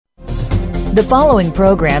The following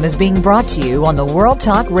program is being brought to you on the World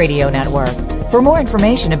Talk Radio Network. For more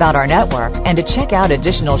information about our network and to check out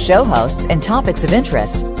additional show hosts and topics of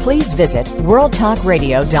interest, please visit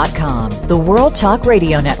worldtalkradio.com. The World Talk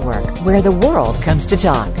Radio Network, where the world comes to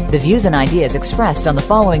talk. The views and ideas expressed on the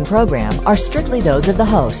following program are strictly those of the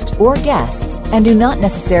host or guests and do not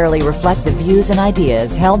necessarily reflect the views and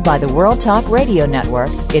ideas held by the World Talk Radio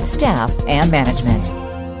Network, its staff, and management.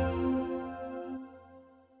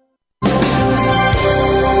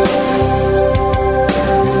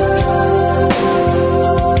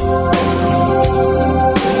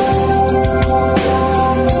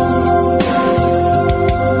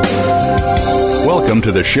 Welcome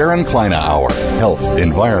to the Sharon Kleyne Hour, Health,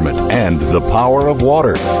 Environment, and the Power of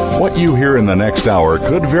Water. What you hear in the next hour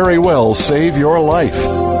could very well save your life.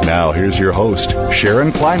 Now, here's your host,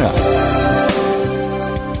 Sharon Kleyne.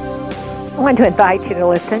 I want to invite you to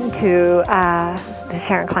listen to the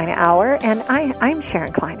Sharon Kleyne Hour, and I'm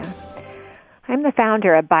Sharon Kleyne. I'm the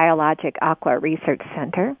founder of Biologic Aqua Research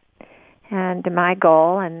Center. And my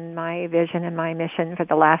goal and my vision and my mission for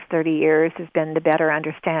the last 30 years has been the better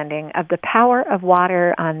understanding of the power of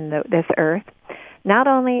water on this earth, not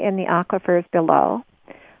only in the aquifers below,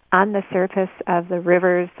 on the surface of the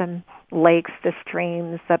rivers and lakes, the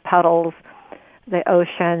streams, the puddles, the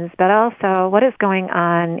oceans, but also what is going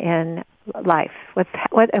on in life.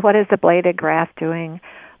 What is the bladed grass doing?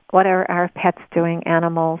 What are our pets doing,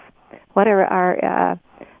 animals? What are our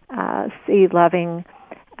sea-loving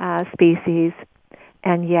species,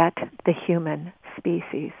 and yet the human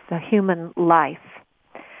species, the human life.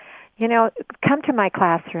 You know, come to my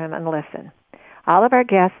classroom and listen. All of our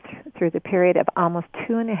guests through the period of almost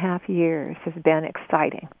 2.5 years has been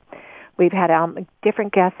exciting. We've had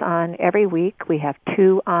different guests on every week. We have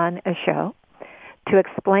 2 on a show to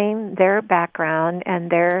explain their background and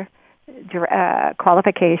their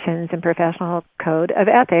qualifications and professional code of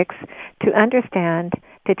ethics to understand,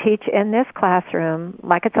 to teach in this classroom,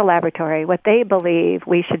 like it's a laboratory, what they believe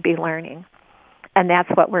we should be learning. And that's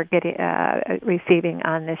what we're receiving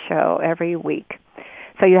on this show every week.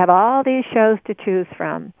 So you have all these shows to choose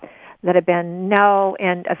from that have been no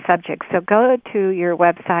end of subjects. So go to your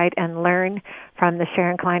website and learn from the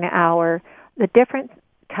Sharon Kleyne Hour the different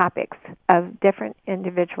topics of different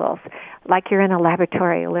individuals, like you're in a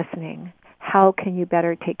laboratory listening. How can you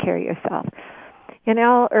better take care of yourself? You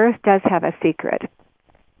know, Earth does have a secret.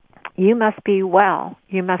 You must be well.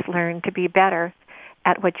 You must learn to be better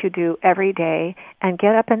at what you do every day and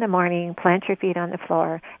get up in the morning, plant your feet on the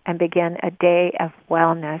floor, and begin a day of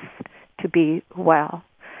wellness to be well.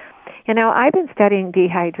 You know, I've been studying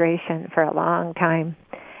dehydration for a long time,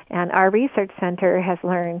 and our research center has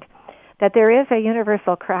learned that there is a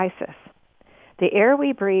universal crisis. The air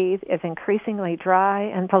we breathe is increasingly dry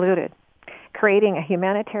and polluted, creating a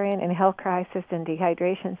humanitarian and health crisis in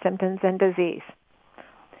dehydration symptoms and disease.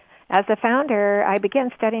 As a founder, I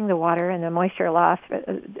began studying the water and the moisture loss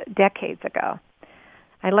decades ago.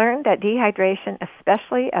 I learned that dehydration,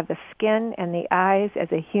 especially of the skin and the eyes,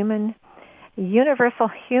 is a universal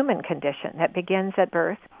human condition that begins at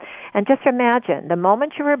birth. And just imagine, the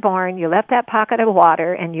moment you were born, you left that pocket of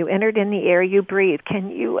water and you entered in the air you breathe. Can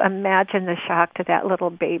you imagine the shock to that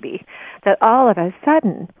little baby? That all of a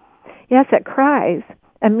sudden, yes, it cries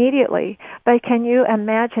immediately, but can you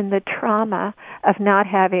imagine the trauma of not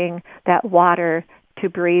having that water to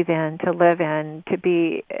breathe in, to live in, to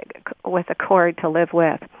be with a cord to live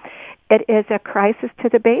with? It is a crisis to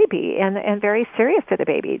the baby and very serious to the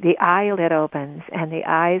baby. The eyelid opens and the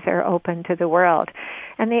eyes are open to the world.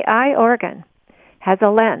 And the eye organ has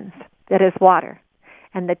a lens that is water.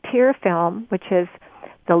 And the tear film, which is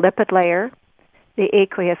the lipid layer, the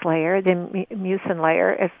aqueous layer, the mucin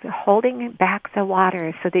layer, is holding back the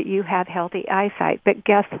water so that you have healthy eyesight. But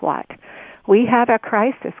guess what? We have a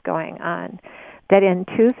crisis going on that in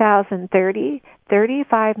 2030,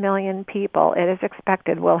 35 million people, it is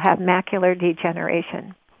expected, will have macular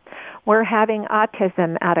degeneration. We're having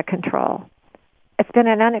autism out of control. It's been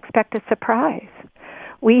an unexpected surprise.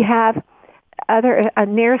 We have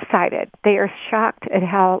nearsighted. They are shocked at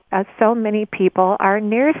how so many people are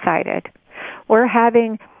nearsighted. We're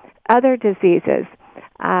having other diseases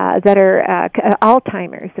that are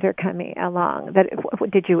Alzheimer's that are coming along.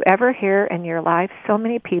 Did you ever hear in your life so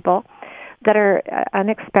many people that are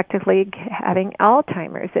unexpectedly having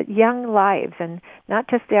Alzheimer's at young lives and not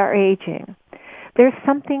just their aging? There's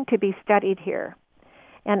something to be studied here.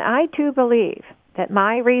 And I do believe that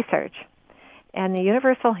my research and the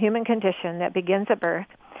universal human condition that begins at birth,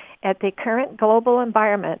 at the current global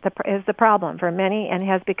environment, is the problem for many and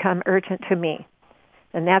has become urgent to me.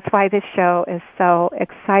 And that's why this show is so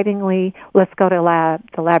excitingly, let's go to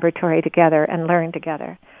the laboratory together and learn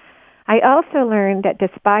together. I also learned that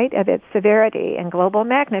despite of its severity and global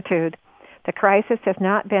magnitude, the crisis has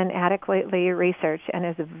not been adequately researched and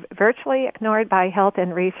is virtually ignored by health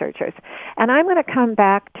and researchers. And I'm going to come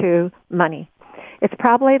back to money. It's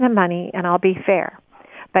probably the money, and I'll be fair.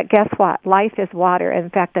 But guess what? Life is water. In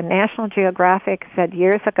fact, the National Geographic said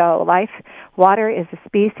years ago, water is a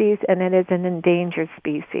species, and it is an endangered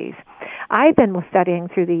species. I've been studying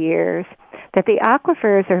through the years that the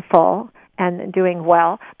aquifers are full and doing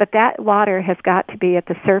well, but that water has got to be at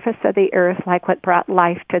the surface of the earth like what brought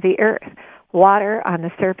life to the earth. Water on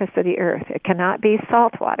the surface of the earth. It cannot be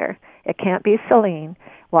salt water. It can't be saline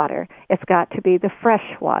water. It's got to be the fresh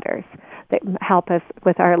waters that help us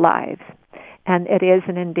with our lives. And it is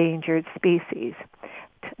an endangered species.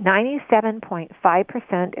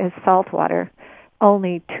 97.5% is salt water.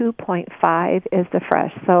 Only 2.5 is the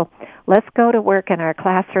fresh. So let's go to work in our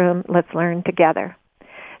classroom. Let's learn together.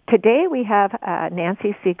 Today we have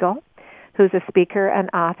Nancy Siegel, who's a speaker and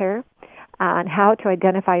author on how to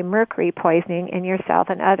identify mercury poisoning in yourself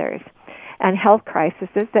and others, and health crises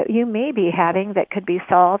that you may be having that could be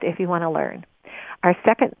solved if you want to learn. Our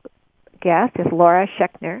second guest is Laura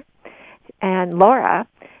Schechner, and Laura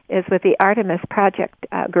is with the Artemis Project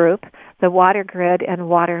group, the Water Grid and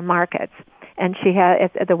Water Markets, and she has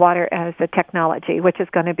the water as a technology, which is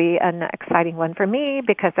going to be an exciting one for me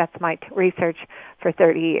because that's my research for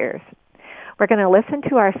 30 years. We're going to listen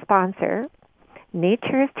to our sponsor.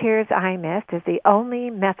 Nature's Tears Eye Mist is the only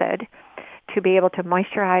method to be able to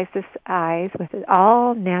moisturize the eyes with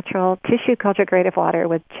all natural tissue culture grade of water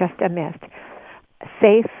with just a mist.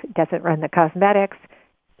 Safe, doesn't run the cosmetics,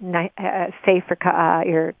 safe for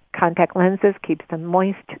your contact lenses, keeps them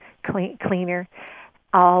moist, cleaner,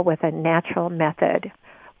 all with a natural method.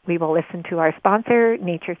 We will listen to our sponsor,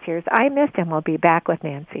 Nature's Tears Eye Mist, and we'll be back with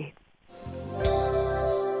Nancy.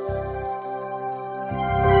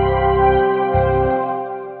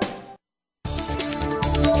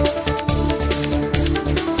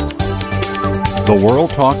 The World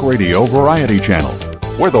Talk Radio Variety Channel,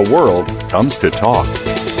 where the world comes to talk.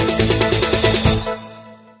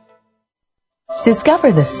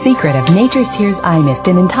 Discover the secret of Nature's Tears Eye Mist,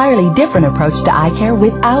 an entirely different approach to eye care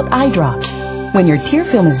without eye drops. When your tear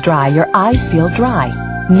film is dry, your eyes feel dry.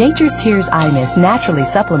 Nature's Tears Eye Mist naturally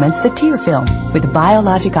supplements the tear film with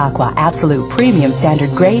Biologic Aqua Absolute Premium Standard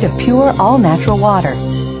Grade of pure, all-natural water.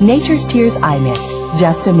 Nature's Tears Eye Mist,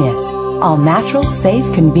 just a mist. All natural, safe,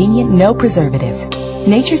 convenient, no preservatives.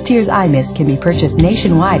 Nature's Tears Eye Mist can be purchased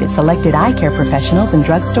nationwide at selected eye care professionals and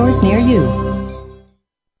drugstores near you.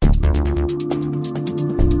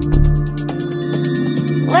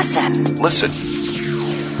 Listen.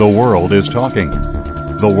 The world is talking.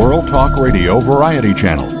 The World Talk Radio Variety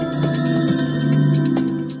Channel.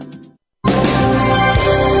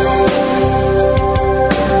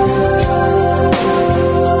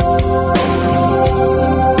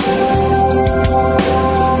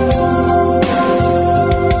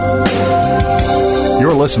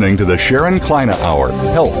 You're listening to the Sharon Kleine Hour,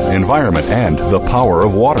 Health, Environment, and the Power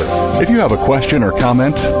of Water. If you have a question or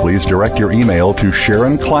comment, please direct your email to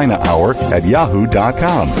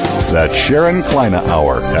SharonKleinehour@yahoo.com. That's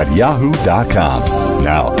SharonKleinehour@yahoo.com.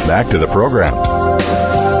 Now, back to the program.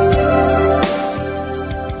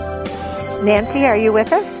 Nancy, are you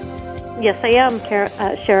with us? Yes, I am,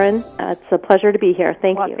 Sharon. It's a pleasure to be here.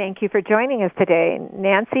 Thank you. Well, thank you for joining us today.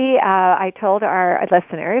 Nancy, I told our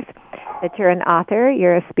listeners that you're an author,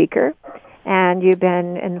 you're a speaker, and you've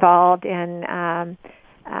been involved in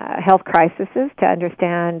health crises to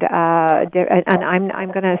understand, and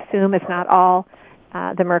I'm going to assume it's not all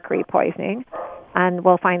the mercury poisoning, and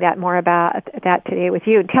we'll find out more about that today with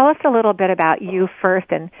you. Tell us a little bit about you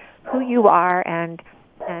first and who you are and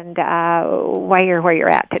why you're where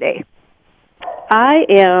you're at today. I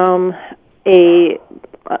am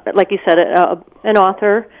like you said, an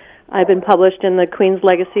author. I've been published in the Queen's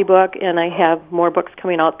Legacy book, and I have more books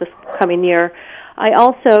coming out this coming year. I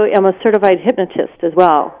also am a certified hypnotist as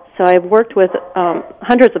well. So I've worked with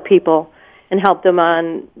hundreds of people and helped them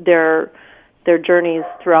on their journeys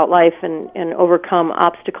throughout life and overcome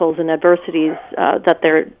obstacles and adversities that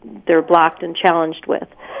they're blocked and challenged with.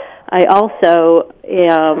 I also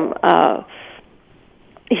am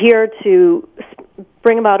here to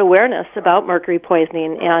bring about awareness about mercury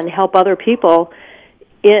poisoning and help other people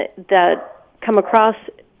that come across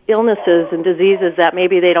illnesses and diseases that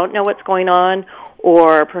maybe they don't know what's going on,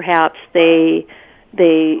 or perhaps they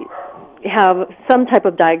have some type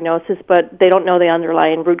of diagnosis, but they don't know the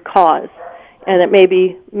underlying root cause, and it may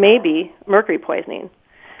be mercury poisoning.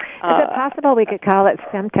 Is it possible we could call it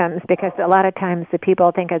symptoms? Because a lot of times the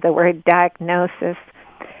people think of the word diagnosis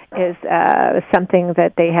is something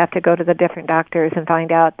that they have to go to the different doctors and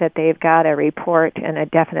find out that they've got a report and a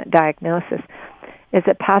definite diagnosis. Is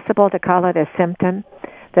it possible to call it a symptom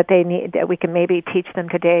that they need, that we can maybe teach them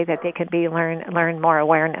today that they can be learn more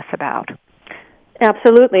awareness about?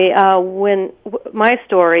 Absolutely. My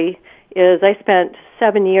story is I spent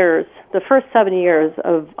 7 years, the first 7 years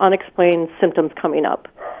of unexplained symptoms coming up.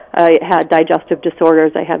 I had digestive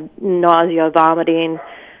disorders. I had nausea, vomiting,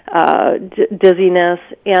 dizziness,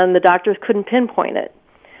 and the doctors couldn't pinpoint it.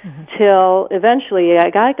 Till eventually I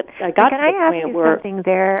got to the point where... Can I ask you something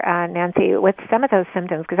there, Nancy, with some of those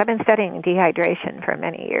symptoms, because I've been studying dehydration for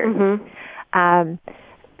many years, and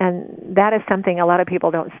that is something a lot of people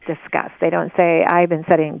don't discuss. They don't say, I've been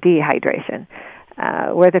studying dehydration.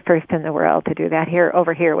 We're the first in the world to do that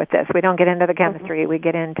over here with this. We don't get into the chemistry. We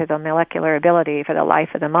get into the molecular ability for the life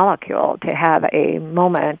of the molecule to have a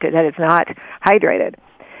moment that is not hydrated.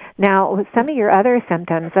 Now, with some of your other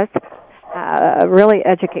symptoms, let's really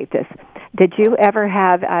educate this. Did you ever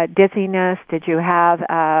have dizziness? Did you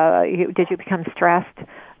become stressed,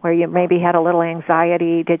 where you maybe had a little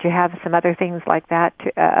anxiety? Did you have some other things like that,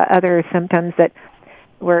 other symptoms that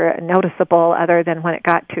were noticeable other than when it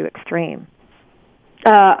got too extreme?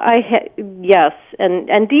 Yes,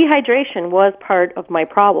 and dehydration was part of my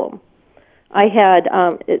problem. I had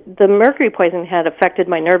the mercury poison had affected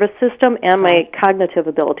my nervous system and my cognitive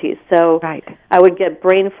abilities. So I would get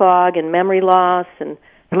brain fog and memory loss and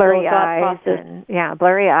blurry eyes and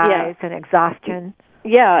exhaustion.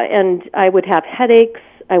 Yeah, and I would have headaches.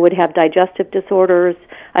 I would have digestive disorders.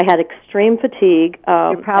 I had extreme fatigue.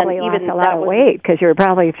 You probably lost a lot of weight because you were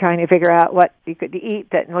probably trying to figure out what you could eat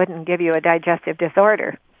that wouldn't give you a digestive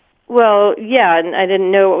disorder. Well, yeah, and I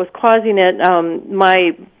didn't know what was causing it.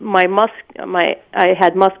 I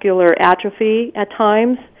had muscular atrophy at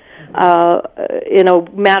times. In a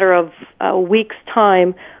matter of a week's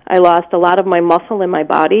time, I lost a lot of my muscle in my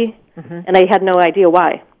body, and I had no idea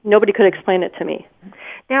why. Nobody could explain it to me.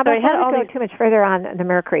 Now, before we go too much further on the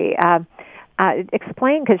mercury,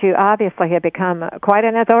 explain, because you obviously have become quite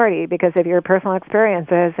an authority because of your personal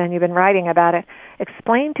experiences and you've been writing about it.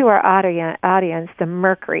 Explain to our audience the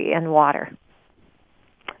mercury in water.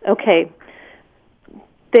 Okay.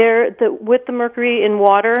 With the mercury in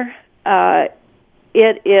water,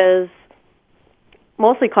 it is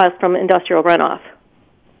mostly caused from industrial runoff,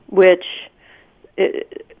 which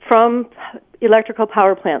from electrical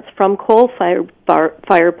power plants, from coal-fired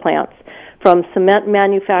fire plants, from cement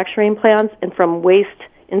manufacturing plants, and from waste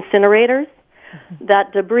incinerators.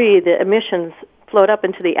 That debris, the emissions, float up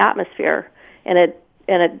into the atmosphere, and it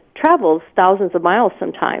travels thousands of miles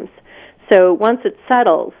sometimes. So once it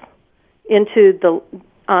settles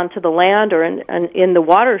onto the land or in the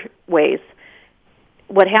waterways,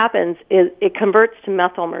 what happens is it converts to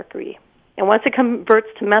methylmercury. And once it converts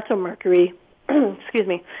to methylmercury, excuse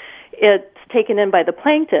me, it's taken in by the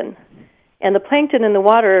plankton. And the plankton in the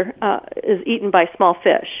water is eaten by small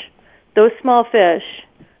fish. Those small fish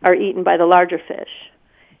are eaten by the larger fish.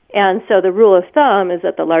 And so the rule of thumb is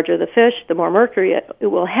that the larger the fish, the more mercury it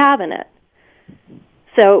will have in it.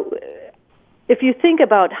 So if you think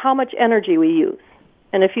about how much energy we use,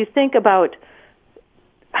 and if you think about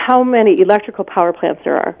how many electrical power plants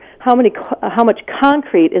there are, how much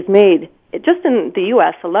concrete is made just in the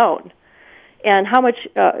U.S. alone, and how much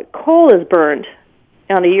coal is burned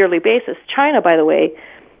on a yearly basis. China, by the way,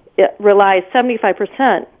 it relies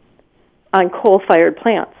 75% on coal-fired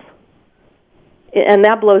plants, and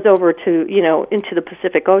that blows over to into the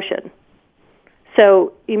Pacific Ocean.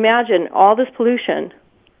 So imagine all this pollution,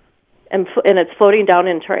 and it's floating down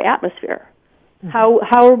into our atmosphere. How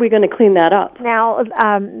are we going to clean that up? Now,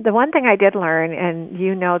 the one thing I did learn, and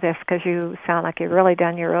you know this because you sound like you've really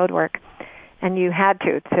done your road work, and you had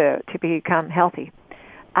to become healthy.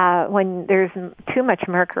 When there's too much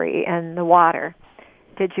mercury in the water,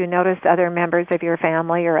 did you notice other members of your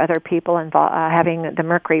family or other people involved having the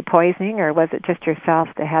mercury poisoning, or was it just yourself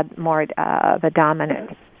that had more of a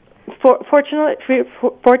dominant?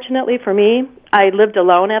 Fortunately for me, I lived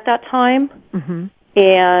alone at that time,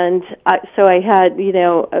 and so I had,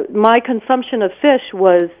 my consumption of fish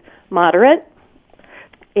was moderate,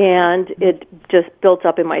 and it just built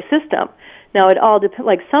up in my system. Now, it all depends.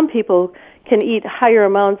 Like some people can eat higher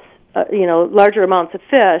amounts, larger amounts of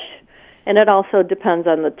fish, and it also depends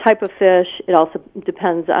on the type of fish. It also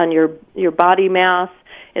depends on your body mass.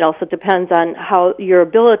 It also depends on how your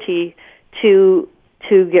ability to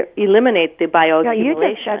to eliminate the bioaccumulation. You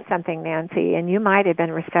just said something, Nancy, and you might have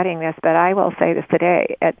been studying this, but I will say this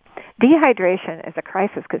today. Dehydration is a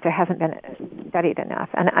crisis because it hasn't been studied enough.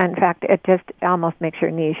 And in fact, it just almost makes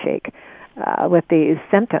your knees shake with these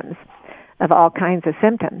symptoms of all kinds of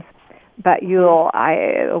symptoms. But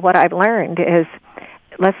what I've learned is,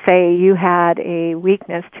 let's say you had a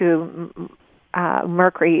weakness to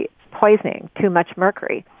mercury poisoning, too much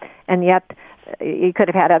mercury, and yet you could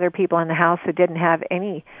have had other people in the house who didn't have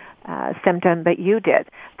any symptom, but you did.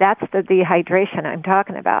 That's the dehydration I'm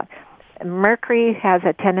talking about. Mercury has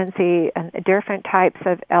a tendency, different types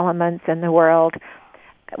of elements in the world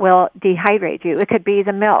will dehydrate you. It could be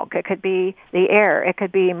the milk, it could be the air, it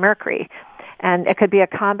could be mercury, and it could be a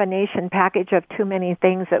combination package of too many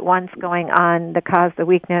things at once going on that cause the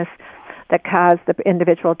weakness, that cause the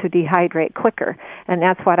individual to dehydrate quicker. And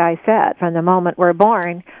that's what I said. From the moment we're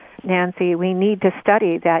born, Nancy, we need to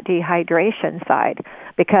study that dehydration side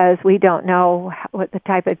because we don't know what the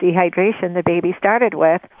type of dehydration the baby started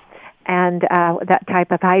with and that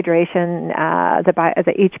type of hydration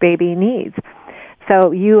that each baby needs.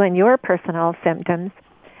 So you and your personal symptoms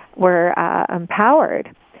were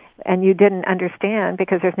empowered, and you didn't understand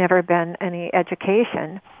because there's never been any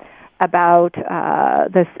education about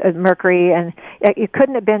this mercury, and it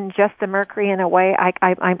couldn't have been just the mercury in a way.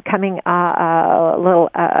 I'm coming a little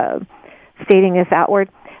stating this outward.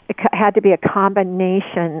 It had to be a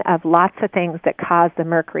combination of lots of things that caused the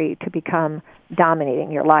mercury to become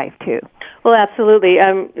dominating your life too. Well, absolutely.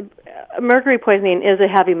 Mercury poisoning is a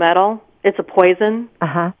heavy metal. It's a poison,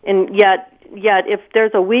 and yet if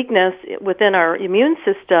there's a weakness within our immune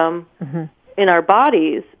system. In our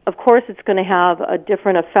bodies, of course, it's going to have a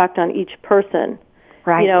different effect on each person.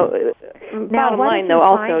 Right. Bottom line, though,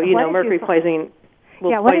 also, mercury poisoning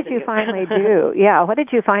will what did you finally do? Yeah, what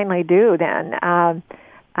did you finally do then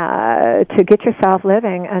to get yourself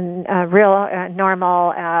living a real,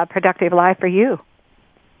 normal, productive life for you?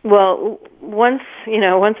 Well, once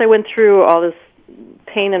I went through all this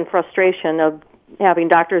pain and frustration of having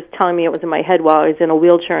doctors telling me it was in my head while I was in a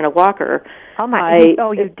wheelchair and a walker. Oh my!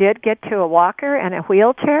 You did get to a walker and a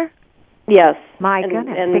wheelchair? Yes. My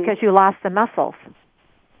goodness! Because you lost the muscles.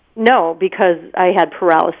 No, because I had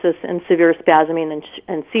paralysis and severe spasming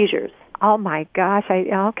and seizures. Oh my gosh!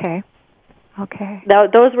 Okay.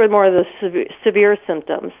 Those were more of the severe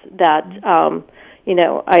symptoms that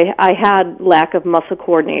I had lack of muscle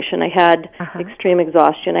coordination. I had extreme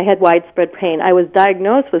exhaustion. I had widespread pain. I was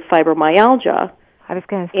diagnosed with fibromyalgia. I was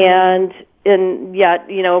going to say. And yet,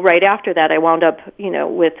 right after that, I wound up,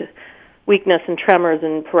 with weakness and tremors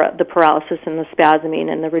and the paralysis and the spasming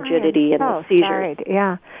and the rigidity and the seizures. Sorry.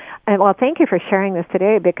 Yeah. And well, thank you for sharing this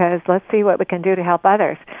today because let's see what we can do to help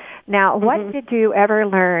others. Now, what did you ever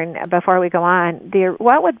learn before we go on?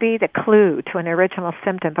 What would be the clue to an original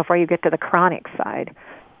symptom before you get to the chronic side?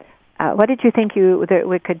 What did you think that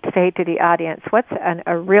we could say to the audience? What's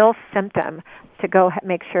a real symptom to go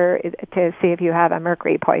make sure to see if you have a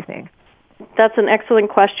mercury poisoning? That's an excellent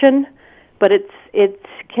question, but it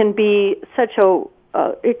can be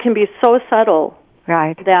it can be so subtle,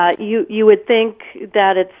 right? That you would think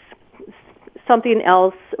that it's something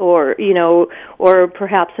else, or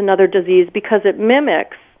perhaps another disease, because it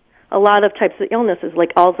mimics a lot of types of illnesses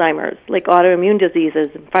like Alzheimer's, like autoimmune diseases,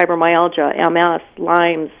 fibromyalgia, MS,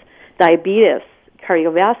 Lyme's, diabetes,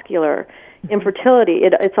 cardiovascular, infertility.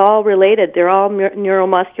 It's all related. They're all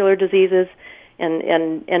neuromuscular diseases,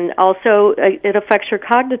 and also it affects your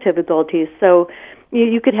cognitive abilities. So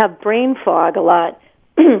you could have brain fog a lot,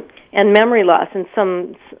 and memory loss, and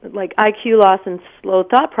some like IQ loss and slow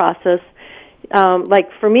thought process. Like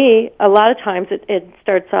for me, a lot of times it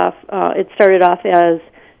started off as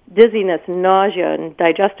dizziness and nausea and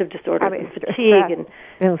digestive disorders and fatigue and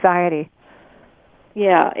anxiety.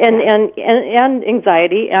 Yeah, and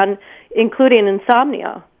anxiety, and including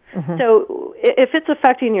insomnia. So if it's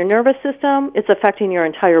affecting your nervous system, it's affecting your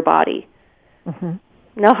entire body.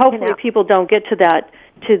 Now, hopefully, people don't get to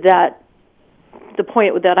the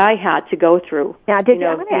point that I had to go through. Now, being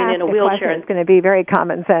in a wheelchair. It's going to be very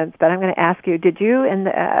common sense, but I'm going to ask you: did you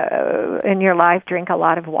in your life drink a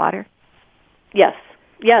lot of water? Yes.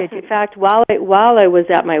 In fact, while I was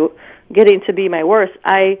at getting to be my worst,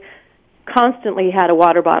 I constantly had a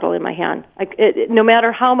water bottle in my hand. No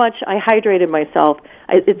matter how much I hydrated myself,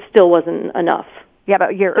 it still wasn't enough. Yeah,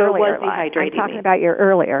 but your earlier life. I'm talking about your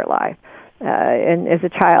earlier life, and as a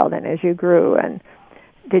child and as you grew. And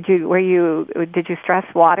did you stress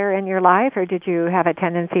water in your life, or did you have a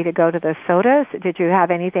tendency to go to the sodas? Did you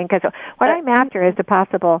have anything? Because what I'm after is the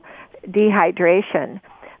possible dehydration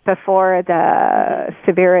before the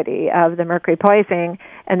severity of the mercury poisoning,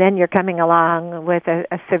 and then you're coming along with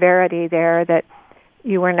a severity there that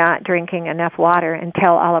you were not drinking enough water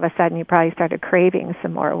until all of a sudden you probably started craving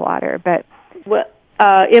some more water. But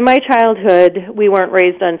in my childhood, we weren't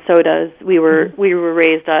raised on sodas. We were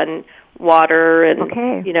raised on water and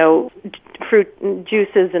fruit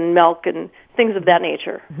juices and milk and things of that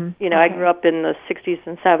nature. I grew up in the 60s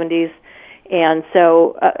and 70s, and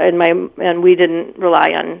so and we didn't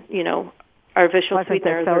rely on artificial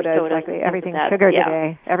sweeteners or sodas. Like everything's sugar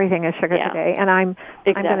today. Everything is sugar today. And I'm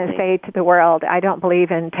going to say to the world, I don't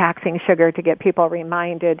believe in taxing sugar to get people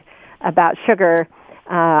reminded about sugar.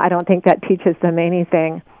 I don't think that teaches them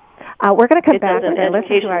anything. We're going to come back and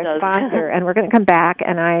listen to our sponsor, and we're going to come back,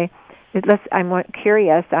 and I'm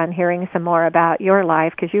curious on hearing some more about your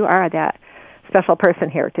life, because you are that special person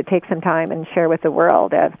here to take some time and share with the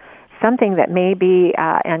world of something that may be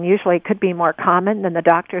and usually could be more common than the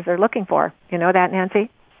doctors are looking for. You know that, Nancy?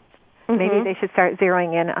 Maybe they should start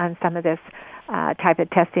zeroing in on some of this type of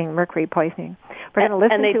testing, mercury poisoning. We're going to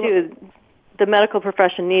listen and they do. The medical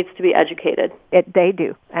profession needs to be educated. They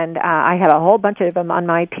do. And I have a whole bunch of them on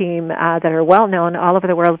my team that are well-known all over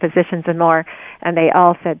the world, physicians and more, and they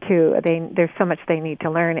all said, too, there's so much they need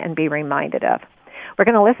to learn and be reminded of. We're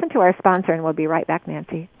going to listen to our sponsor, and we'll be right back,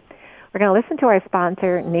 Nancy. We're going to listen to our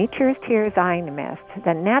sponsor, Nature's Tears Eye Mist,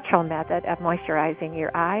 the natural method of moisturizing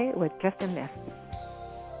your eye with just a mist.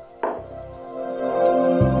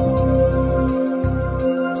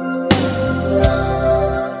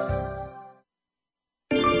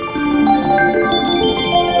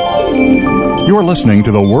 You're listening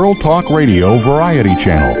to the World Talk Radio Variety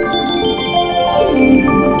Channel.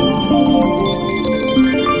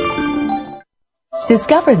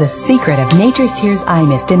 Discover the secret of Nature's Tears Eye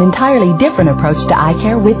Mist, an entirely different approach to eye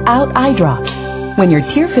care without eye drops. When your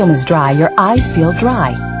tear film is dry, your eyes feel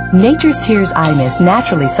dry. Nature's Tears Eye Mist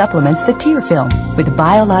naturally supplements the tear film with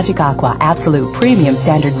Biologic Aqua Absolute Premium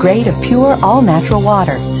Standard Grade of pure, all-natural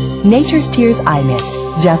water. Nature's Tears Eye Mist,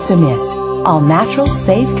 just a mist. All natural,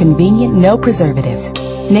 safe, convenient, no preservatives.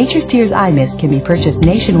 Nature's Tears Eye Mist can be purchased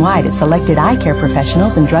nationwide at selected eye care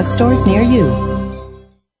professionals and drugstores near you.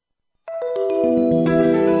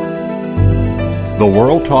 The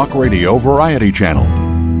World Talk Radio Variety Channel.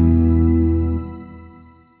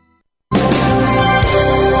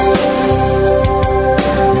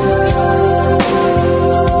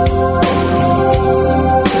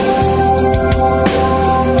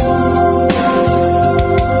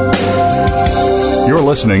 You're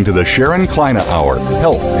listening to the Sharon Kleina Hour,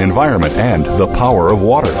 Health, Environment, and the Power of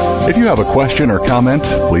Water. If you have a question or comment,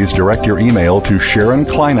 please direct your email to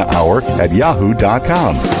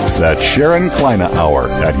SharonKleinaHour@yahoo.com. That's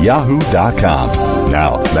SharonKleinaHour@yahoo.com.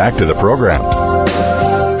 Now, back to the program.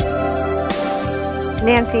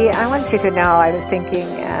 Nancy, I want you to know, I was thinking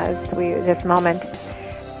this moment,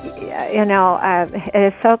 it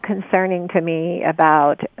is so concerning to me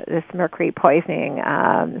about this mercury poisoning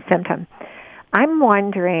symptom. I'm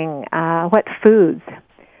wondering what foods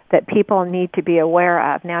that people need to be aware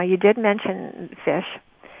of. Now, you did mention fish,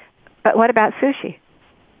 but what about sushi?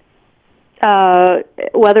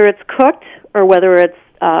 Whether it's cooked or whether it's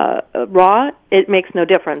raw, it makes no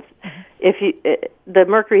difference. The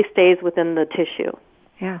mercury stays within the tissue.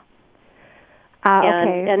 Yeah.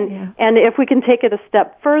 And if we can take it a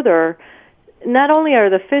step further, not only are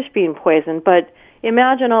the fish being poisoned, but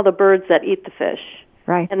imagine all the birds that eat the fish,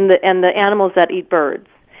 right? And the animals that eat birds,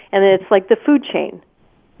 and it's like the food chain.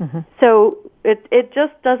 So it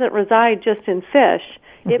just doesn't reside just in fish.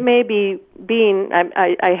 It may be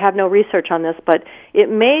I have no research on this, but it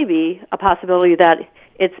may be a possibility that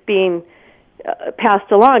it's being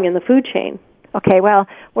passed along in the food chain. Okay, well,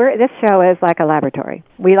 this show is like a laboratory.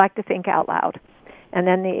 We like to think out loud. And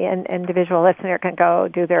then the individual listener can go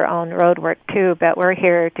do their own road work too, but we're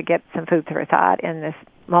here to get some food for thought in this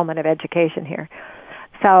moment of education here.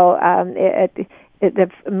 So the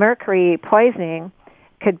mercury poisoning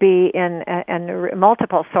could be in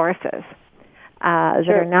multiple sources. That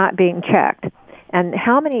are not being checked. And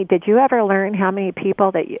did you ever learn how many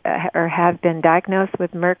people that have been diagnosed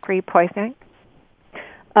with mercury poisoning?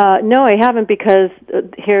 No, I haven't, because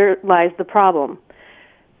here lies the problem.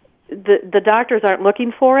 The doctors aren't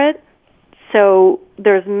looking for it, so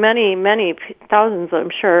there's many, many thousands, I'm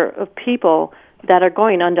sure, of people that are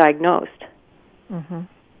going undiagnosed.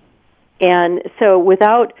 And so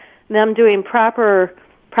without them doing proper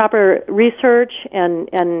research and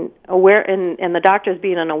the doctors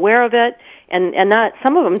being unaware of it, and not,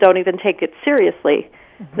 some of them don't even take it seriously.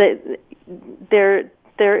 They're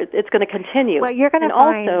it's going to continue. Well, you're going to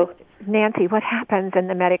find, also, Nancy, what happens in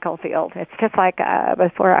the medical field. It's just like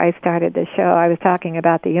before I started the show, I was talking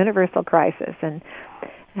about the universal crisis, and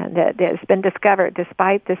that it's been discovered,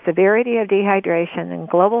 despite the severity of dehydration and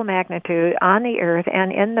global magnitude on the Earth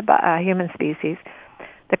and in the human species,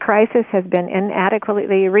 the crisis has been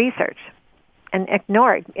inadequately researched and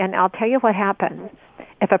ignored. And I'll tell you what happens.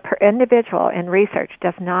 If an individual in research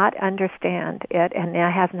does not understand it and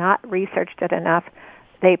has not researched it enough,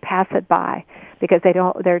 they pass it by because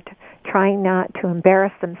they're trying not to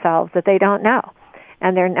embarrass themselves that they don't know.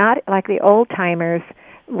 And they're not like the old-timers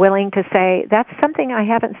willing to say, that's something I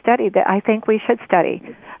haven't studied that I think we should study.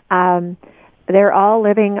 They're all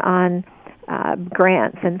living on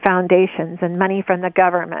grants and foundations and money from the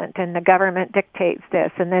government, and the government dictates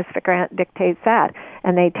this, and this grant dictates that,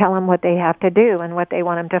 and they tell them what they have to do and what they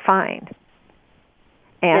want them to find.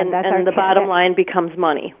 And the bottom line becomes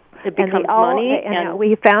money. It becomes money. And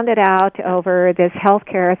we found it out over this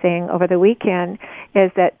healthcare thing over the weekend,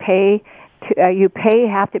 is that you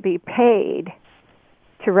have to be paid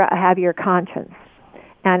to have your conscience.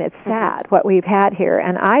 And it's sad what we've had here.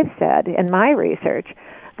 And I've said in my research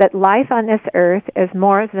that life on this earth is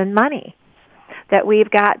more than money, that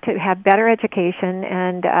we've got to have better education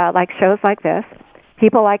and like shows like this,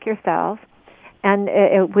 people like yourselves. And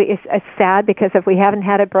it's sad because if we haven't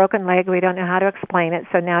had a broken leg, we don't know how to explain it.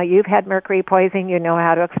 So now you've had mercury poisoning, you know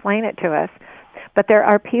how to explain it to us. But there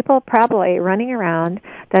are people probably running around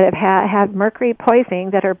that have mercury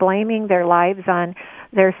poisoning that are blaming their lives on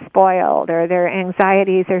they're spoiled or their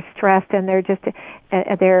anxieties, they're stressed, and they're just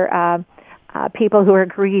they're people who are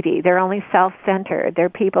greedy. They're only self-centered. They're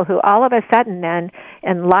people who all of a sudden then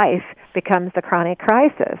in life becomes the chronic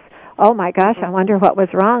crisis. Oh my gosh, I wonder what was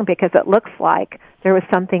wrong, because it looks like there was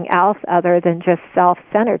something else other than just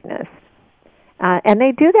self-centeredness. And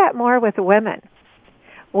they do that more with women.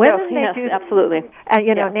 Women, yes, absolutely.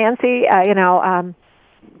 Nancy,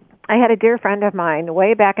 I had a dear friend of mine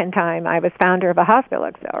way back in time. I was founder of a hospital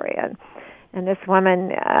auxiliary, and this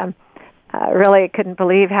woman really couldn't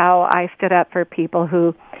believe how I stood up for people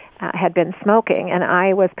who had been smoking, and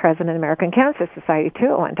I was president of the American Cancer Society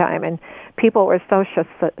too at one time, and people were so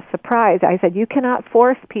surprised. I said, you cannot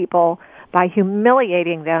force people by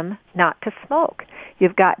humiliating them not to smoke.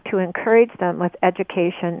 You've got to encourage them with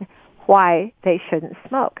education why they shouldn't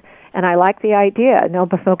smoke. And I like the idea, no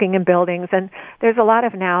smoking in buildings, and there's a lot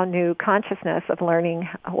of now new consciousness of learning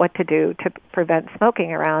what to do to prevent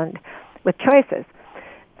smoking around with choices.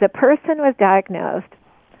 The person was diagnosed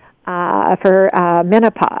for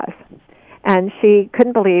menopause, and she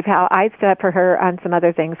couldn't believe how I'd stood up for her on some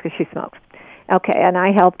other things because she smoked. Okay, and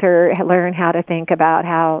I helped her learn how to think about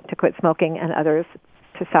how to quit smoking and others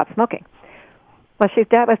to stop smoking. Well, she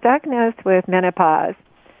was diagnosed with menopause.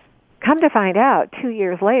 Come to find out, 2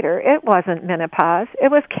 years later, it wasn't menopause, it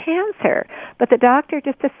was cancer. But the doctor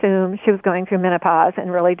just assumed she was going through menopause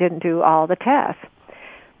and really didn't do all the tests.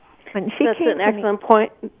 That's an excellent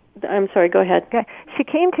point. I'm sorry, go ahead. Okay. She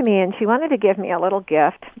came to me and she wanted to give me a little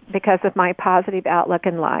gift because of my positive outlook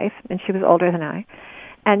in life, and she was older than I.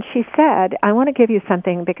 And she said, I want to give you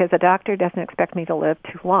something because the doctor doesn't expect me to live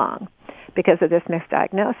too long because of this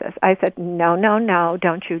misdiagnosis. I said, no,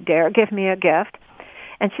 don't you dare give me a gift.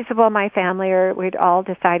 And she said, well, my family, we're all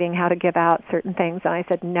deciding how to give out certain things. And I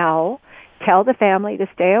said, no, tell the family to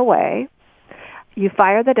stay away. You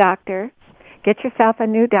fire the doctor, get yourself a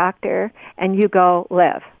new doctor, and you go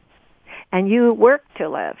live. And you work to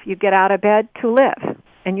live. You get out of bed to live.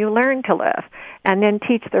 And you learn to live. And then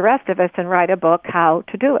teach the rest of us and write a book how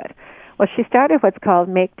to do it. Well, she started what's called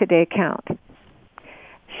Make Today Count.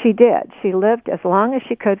 She did. She lived as long as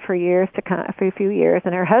she could for a few years,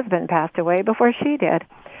 and her husband passed away before she did.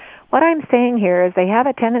 What I'm saying here is they have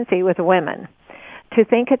a tendency with women to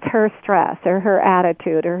think it's her stress or her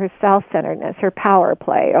attitude or her self-centeredness, her power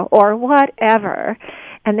play or whatever,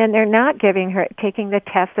 and then they're not taking the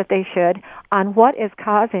test that they should on what is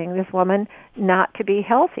causing this woman not to be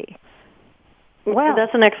healthy. Well,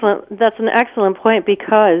 that's an excellent point,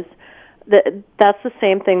 because that's the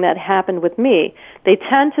same thing that happened with me. They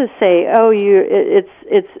tend to say, "Oh,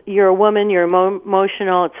 you're a woman, you're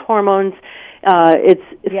emotional, it's hormones, so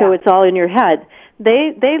it's all in your head."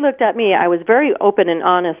 They looked at me. I was very open and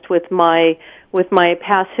honest with my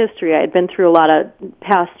past history. I had been through a lot of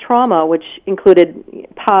past trauma, which included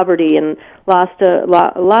poverty and lost a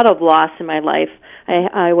lot of loss in my life.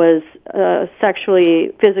 I was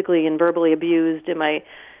sexually, physically, and verbally abused in my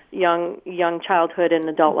young childhood and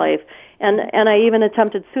adult life, and I even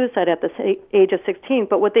attempted suicide at the age of 16.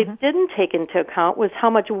 But what they didn't take into account was how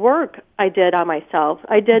much work I did on myself.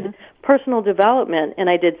 I did personal development, and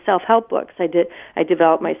I did self-help books. I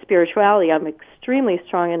developed my spirituality. I'm an extremely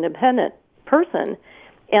strong, independent person,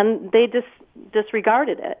 and they just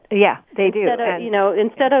disregarded it. Yeah, they do.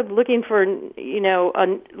 Instead of looking for,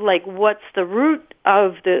 like what's the root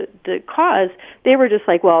of the cause, they were just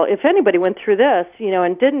like, well, if anybody went through this,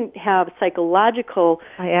 and didn't have psychological,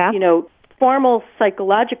 formal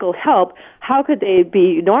psychological help, how could they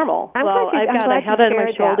be normal? I've got a head on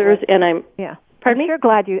my shoulders, and I'm. Yeah. I'm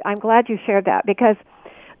glad you shared that, because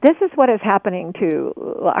this is what is happening to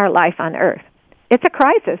our life on Earth. It's a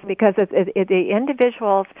crisis because the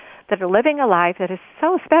individuals that are living a life that is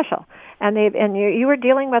so special, and you were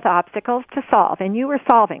dealing with obstacles to solve, and you were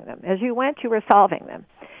solving them. As you went, you were solving them.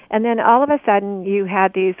 And then all of a sudden you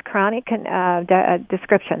had these chronic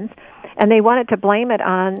descriptions, and they wanted to blame it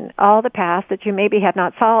on all the past that you maybe had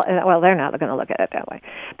not solved. Well, they're not going to look at it that way.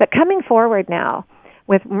 But coming forward now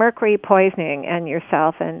with mercury poisoning and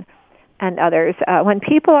yourself and others, when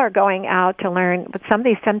people are going out to learn what some of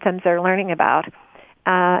these symptoms they're learning about,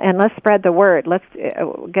 and let's spread the word, let's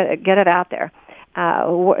get it out there.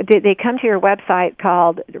 They come to your website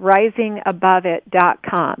called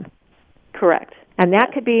risingaboveit.com. Correct. And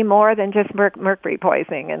that could be more than just mercury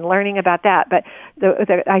poisoning and learning about that. But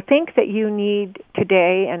I think that you need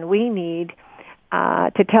today, and we need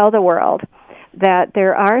to tell the world that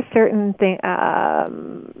there are certain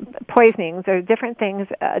poisonings or different things,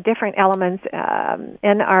 different elements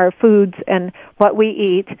in our foods and what we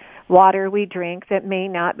eat, water we drink, that may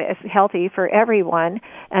not be healthy for everyone,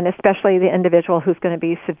 and especially the individual who's going to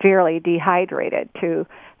be severely dehydrated to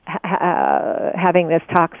having this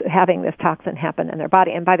toxin happen in their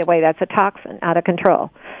body. And by the way, that's a toxin out of control.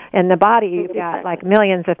 In the body, you've got like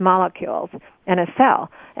millions of molecules in a cell,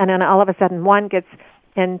 and then all of a sudden one gets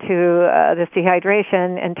into this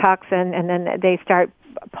dehydration and toxin, and then they start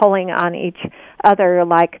pulling on each other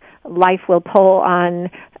like life will pull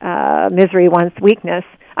on misery wants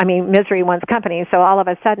misery wants company. So all of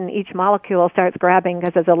a sudden each molecule starts grabbing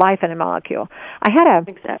because there's a life in a molecule. I had a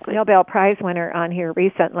Nobel Prize winner on here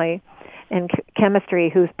recently in chemistry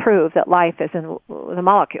who's proved that life is in the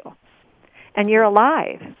molecule. And you're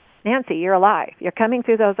alive. Nancy, you're alive. You're coming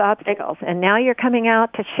through those obstacles, and now you're coming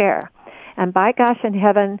out to share. And by gosh in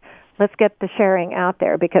heaven, let's get the sharing out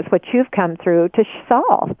there, because what you've come through to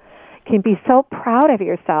solve, you can be so proud of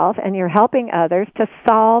yourself, and you're helping others to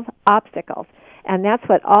solve obstacles. And that's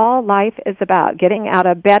what all life is about, getting out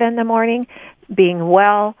of bed in the morning, being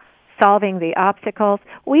well, solving the obstacles.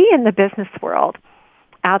 We in the business world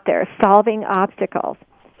out there solving obstacles.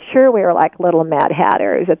 Sure, we're like little Mad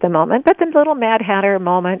Hatters at the moment, but the little Mad Hatter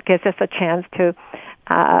moment gives us a chance to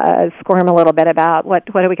squirm a little bit about what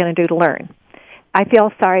are we going to do to learn. I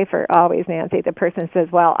feel sorry for always, Nancy, the person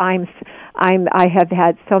says, well, I have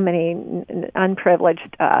had so many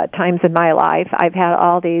unprivileged times in my life. I've had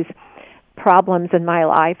all these problems in my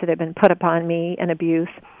life that have been put upon me and abuse.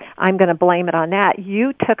 I'm going to blame it on that.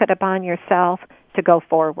 You took it upon yourself to go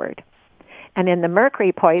forward. And in the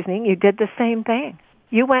mercury poisoning, you did the same thing.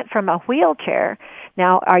 You went from a wheelchair.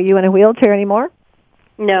 Now, are you in a wheelchair anymore?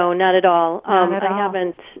 No, not at all. I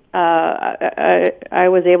haven't. I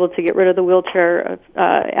was able to get rid of the wheelchair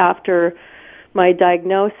after my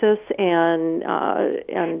diagnosis, and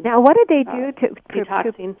now what did they do to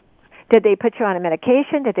detoxing? Did they put you on a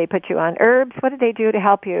medication? Did they put you on herbs? What did they do to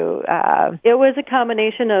help you? It was a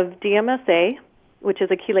combination of DMSA, which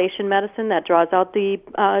is a chelation medicine that draws out the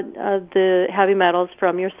heavy metals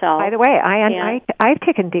from your cells. By the way, I've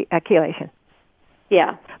taken chelation.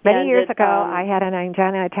 Yeah. Many years ago, I had an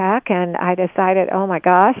angina attack, and I decided, oh my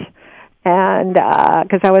gosh, and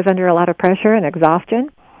because I was under a lot of pressure and exhaustion,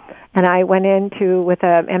 and I went with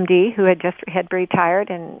a MD who had retired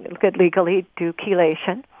and could legally do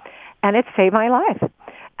chelation, and it saved my life.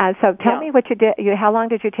 So tell me what you did. How long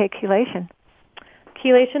did you take chelation?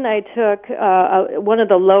 Chelation, I took one of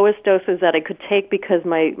the lowest doses that I could take because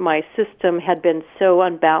my system had been so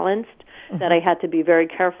unbalanced that I had to be very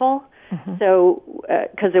careful. Mm-hmm. So,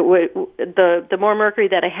 because the more mercury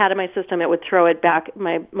that I had in my system, it would throw it back,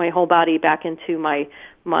 my whole body back into my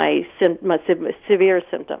severe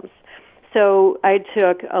symptoms. So I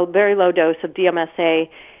took a very low dose of DMSA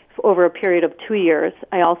over a period of 2 years.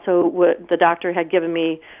 I also the doctor had given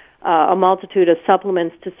me a multitude of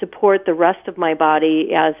supplements to support the rest of my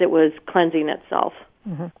body as it was cleansing itself.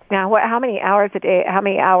 Mm-hmm. Now, how many hours a day? How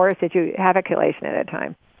many hours did you have a chelation at a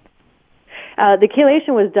time? The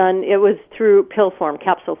chelation was done. It was through pill form,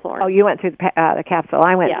 capsule form. Oh, you went through the capsule.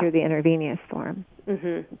 I went through the intravenous form.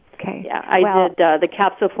 Mm-hmm. Okay. Yeah, I did the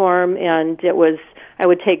capsule form, and I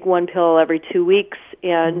would take one pill every 2 weeks,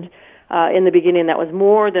 and in the beginning that was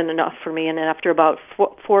more than enough for me, and then after about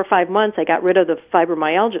 4 or 5 months, I got rid of the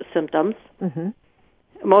fibromyalgia symptoms,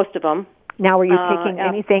 most of them. Now, were you taking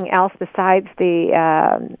anything else besides the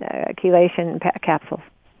chelation capsules?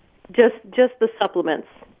 Just the supplements.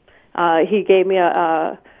 He gave me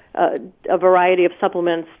a variety of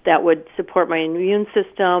supplements that would support my immune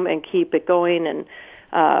system and keep it going, and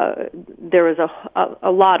there was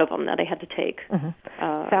a lot of them that I had to take.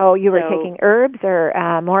 So you were taking herbs or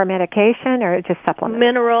more medication or just supplements?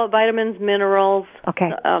 Vitamins, minerals,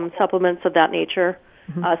 supplements of that nature.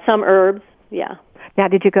 Some herbs, yeah. Now,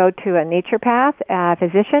 did you go to a naturopath, a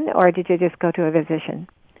physician, or did you just go to a physician?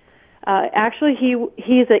 Actually,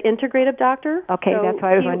 he's an integrative doctor. Okay, so that's what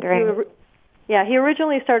I was wondering. He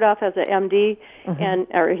originally started off as an MD,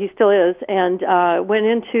 or he still is, and went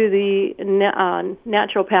into the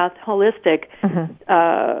naturopath holistic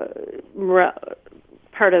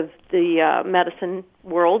part of the medicine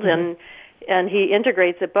world, and he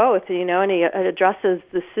integrates it both, and he addresses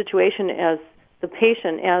the situation as the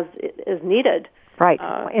patient as is needed. Right,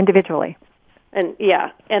 individually. And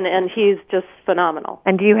and he's just phenomenal.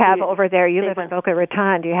 And do you have over there, you live in Boca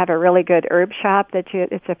Raton, do you have a really good herb shop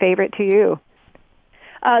it's a favorite to you?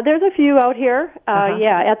 There's a few out here.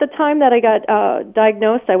 At the time that I got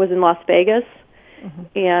diagnosed, I was in Las Vegas,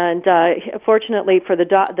 and fortunately for the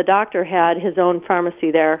doctor had his own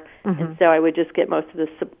pharmacy there, and so I would just get most of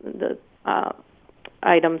the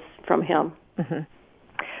items from him.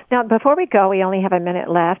 Now, before we go, we only have a minute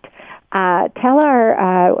left. Tell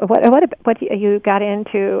our what you got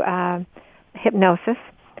into hypnosis.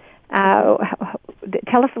 Tell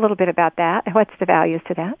us a little bit about that. What's the values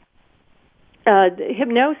to that?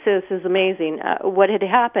 Hypnosis is amazing. What had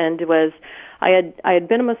happened was I had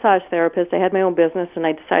been a massage therapist. I had my own business, and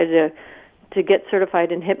I decided to get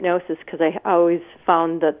certified in hypnosis because I always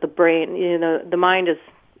found that the brain, the mind is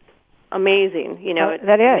amazing. It's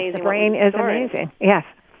that is amazing. The brain is amazing. Yes.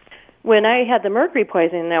 When I had the mercury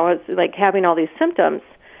poisoning, I was like having all these symptoms.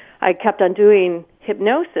 I kept on doing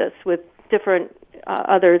hypnosis with different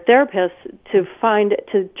other therapists to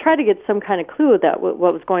try to get some kind of clue that what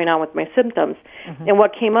was going on with my symptoms. And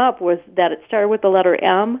what came up was that it started with the letter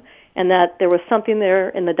M, and that there was something there,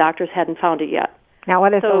 and the doctors hadn't found it yet. Now,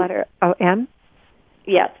 what is the letter M?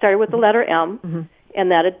 Yeah, it started with the letter M, and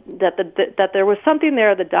that there was something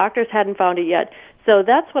there. The doctors hadn't found it yet. So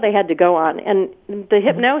that's what I had to go on. And the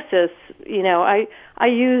hypnosis, I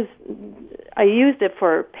used it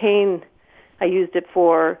for pain. I used it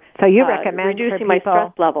for you recommend reducing my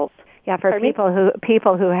stress levels. Yeah, for people who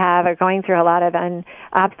are going through a lot of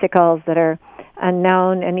obstacles that are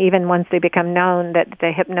unknown, and even once they become known, that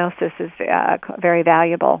the hypnosis is very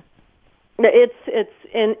valuable.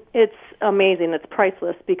 It's amazing. It's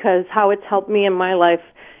priceless because how it's helped me in my life.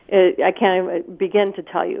 I can't even begin to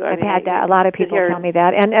tell you. I've had that. A lot of people tell me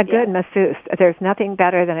that. And a good masseuse. There's nothing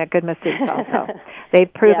better than a good masseuse also.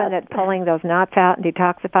 They've proven that pulling those knots out and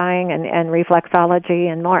detoxifying and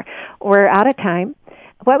reflexology and more. We're out of time.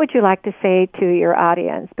 What would you like to say to your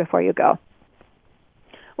audience before you go?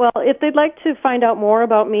 Well, if they'd like to find out more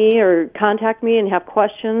about me or contact me and have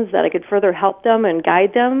questions that I could further help them and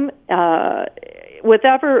guide them,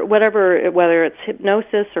 whether it's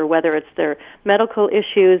hypnosis or whether it's their medical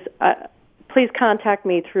issues, please contact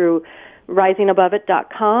me through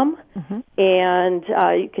risingaboveit.com, and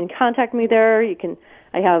you can contact me there.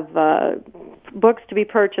 I have books to be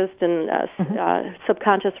purchased and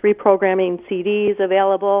subconscious reprogramming CDs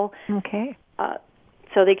available. Okay.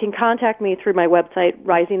 So they can contact me through my website,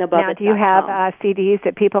 risingaboveit.com. Now, do you have CDs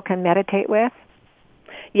that people can meditate with?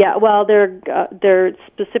 Yeah, well, they're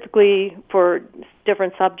specifically for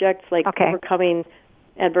different subjects like overcoming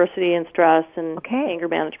adversity and stress and anger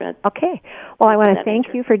management. Okay. Well, I want to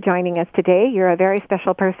thank you for joining us today. You're a very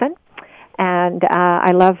special person, and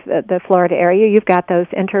I love the Florida area. You've got those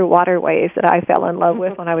interwaterways that I fell in love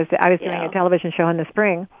with when I was doing a television show in the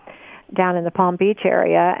spring down in the Palm Beach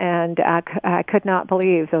area, and I could not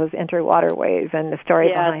believe those interwaterways and the story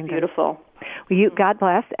behind them. Yeah, it's beautiful. Well, God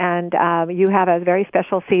bless, and you have a very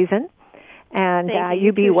special season, and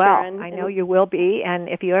you be well. Sharon. I know you will be, and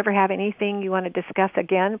if you ever have anything you want to discuss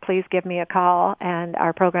again, please give me a call and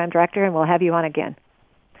our program director, and we'll have you on again.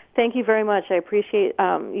 Thank you very much. I appreciate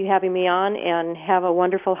you having me on, and have a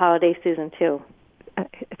wonderful holiday season, too.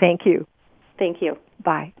 Thank you. Thank you.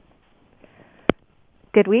 Bye.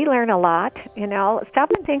 Did we learn a lot?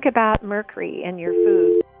 Stop and think about mercury in your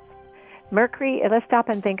food. Let's stop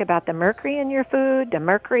and think about the mercury in your food, the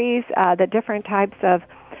mercuries, the different types of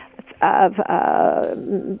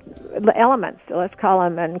elements, let's call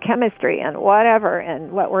them, in chemistry and whatever,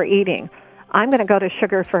 and what we're eating. I'm going to go to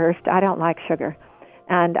sugar first. I don't like sugar.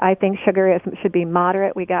 And I think sugar should be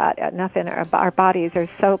moderate. We got enough in our bodies are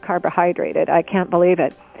so carbohydrated. I can't believe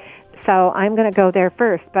it. So I'm going to go there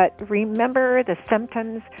first. But remember, the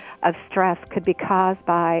symptoms of stress could be caused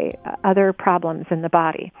by other problems in the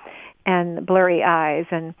body, and blurry eyes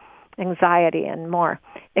and anxiety and more.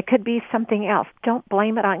 It could be something else. Don't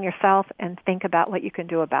blame it on yourself, and think about what you can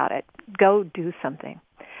do about it. Go do something.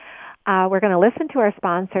 We're going to listen to our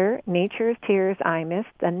sponsor, Nature's Tears Eye Mist,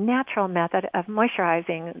 the natural method of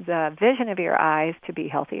moisturizing the vision of your eyes to be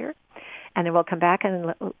healthier. And then we'll come back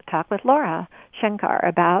and talk with Laura Shenkar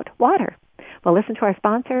about water. We'll listen to our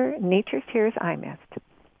sponsor, Nature's Tears Eye Mist.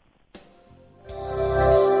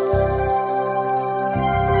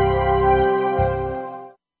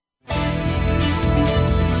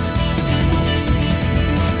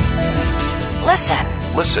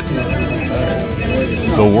 Listen.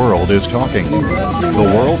 The world is talking.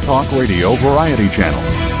 The World Talk Radio Variety Channel.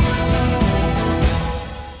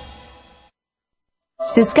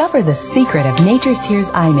 Discover the secret of Nature's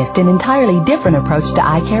Tears Eye Mist, an entirely different approach to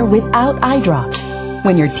eye care without eye drops.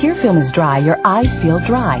 When your tear film is dry, your eyes feel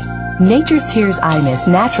dry. Nature's Tears Eye Mist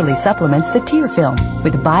naturally supplements the tear film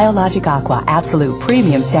with Biologic Aqua Absolute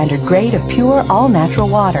Premium Standard Grade of pure, all-natural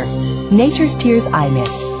water. Nature's Tears Eye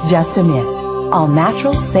Mist, just a mist. All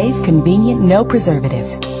natural, safe, convenient, no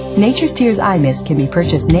preservatives. Nature's Tears Eye Mist can be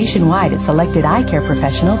purchased nationwide at selected eye care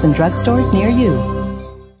professionals and drugstores near you.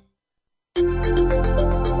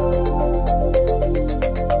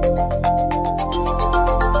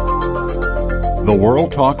 The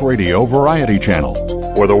World Talk Radio Variety Channel,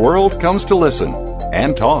 where the world comes to listen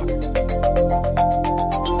and talk.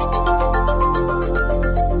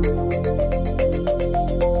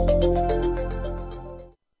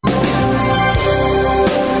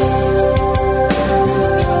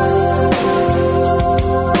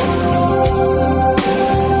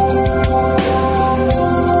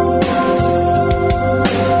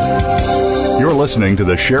 Listening to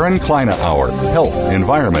the Sharon Kleina Hour, Health,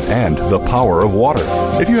 Environment, and the Power of Water.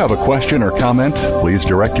 If you have a question or comment, please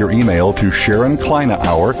direct your email to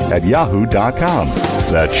SharonKleinaHour@yahoo.com.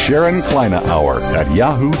 That's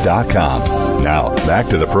SharonKleinaHour@yahoo.com. Now, back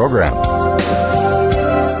to the program.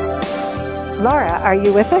 Laura, are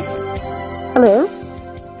you with us? Hello.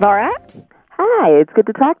 Laura? Hi, it's good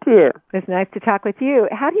to talk to you. It's nice to talk with you.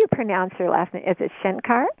 How do you pronounce your last name? Is it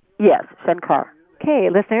Shenkar? Yes, Shenkar.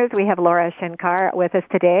 Okay, listeners, we have Laura Shenkar with us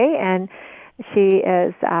today, and she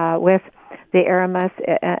is with the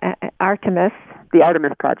Artemis. The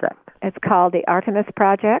Artemis Project. It's called the Artemis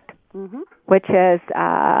Project, which is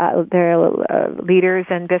they're leaders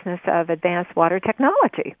in business of advanced water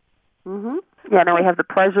technology. Yeah, no, we have the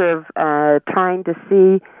pleasure of trying to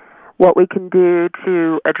see what we can do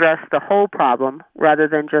to address the whole problem rather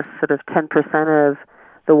than just sort of 10% of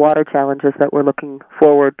the water challenges that we're looking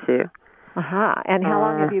forward to. And how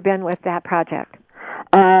long have you been with that project?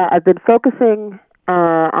 I've been focusing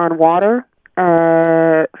on water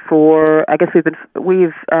for. I guess we've been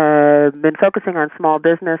focusing on small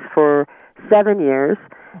business for 7 years,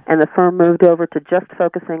 and the firm moved over to just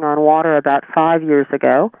focusing on water about 5 years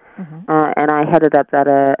ago, and I headed up that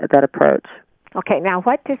approach. Okay, now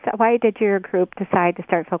why did your group decide to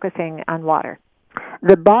start focusing on water?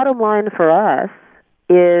 The bottom line for us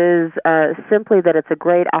is simply that it's a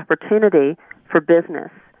great opportunity for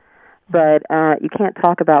business. But you can't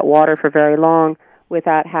talk about water for very long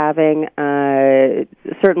without having,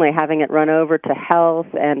 certainly having it run over to health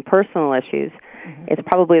and personal issues. It's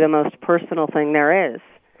probably the most personal thing there is.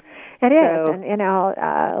 It is. And,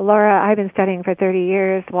 Laura, I've been studying for 30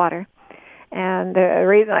 years water. And the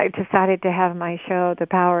reason I decided to have my show, The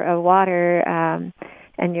Power of Water,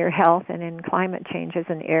 and your health and in climate changes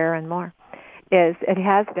in air and more, is it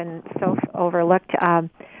has been so overlooked.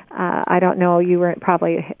 I don't know, you weren't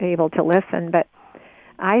probably able to listen, but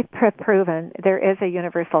I've proven there is a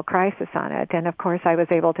universal crisis on it. And, of course, I was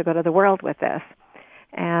able to go to the world with this.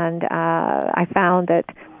 And I found that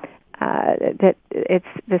it's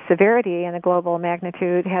the severity and the global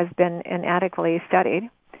magnitude has been inadequately studied.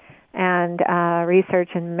 And research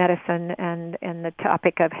in medicine and in the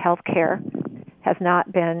topic of health care has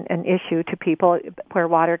not been an issue to people where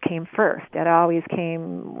water came first. It always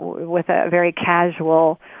came with a very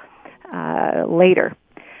casual later.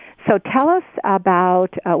 So tell us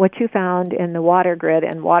about what you found in the water grid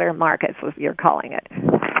and water markets, as you're calling it.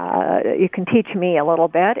 You can teach me a little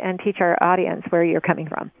bit and teach our audience where you're coming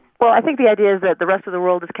from. Well, I think the idea is that the rest of the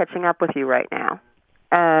world is catching up with you right now.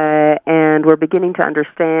 and we're beginning to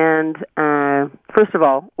understand, first of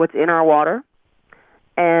all, what's in our water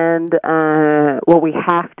and what we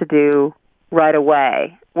have to do right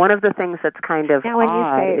away. One of the things that's kind of now, when you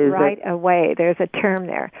say right away, there's a term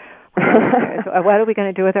there. What are we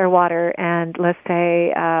going to do with our water? And let's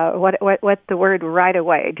say, what the word right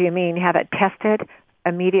away? Do you mean have it tested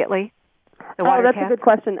immediately? That's a good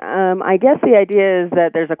question. I guess the idea is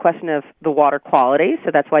that there's a question of the water quality,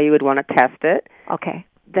 so that's why you would want to test it. Okay.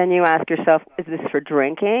 Then you ask yourself, is this for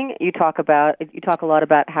drinking? You talk a lot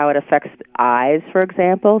about how it affects eyes, for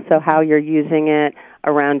example, so how you're using it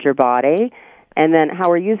around your body, and then how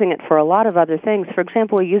we're using it for a lot of other things. For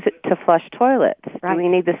example, we use it to flush toilets. Right. Do we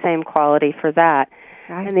need the same quality for that?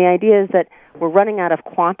 Right. And the idea is that we're running out of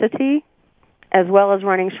quantity as well as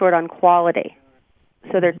running short on quality.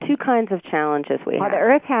 So there are two kinds of challenges we have. The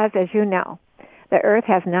Earth has, as you know, the Earth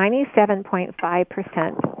has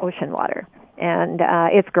 97.5% ocean water, and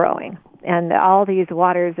it's growing. And all these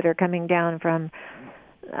waters that are coming down from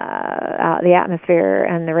the atmosphere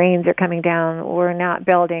and the rains are coming down, we're not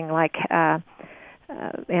building like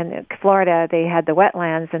in Florida, they had the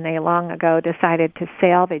wetlands, and they long ago decided to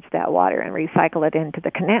salvage that water and recycle it into the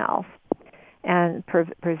canals and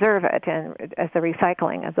preserve it and as the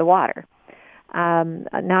recycling of the water.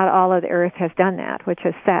 Not all of the Earth has done that, which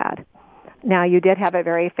is sad. Now, you did have a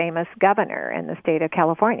very famous governor in the state of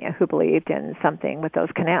California who believed in something with those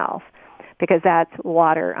canals, because that's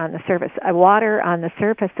water on the surface. Water on the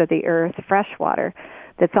surface of the Earth, fresh water,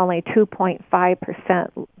 that's only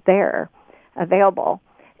 2.5% there available,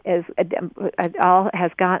 is it all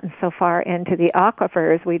has gotten so far into the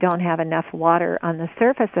aquifers. We don't have enough water on the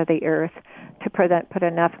surface of the Earth to put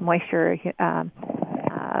enough moisture,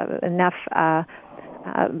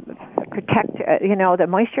 protect. The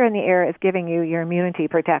moisture in the air is giving you your immunity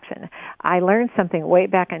protection. I learned something way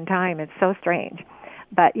back in time. It's so strange,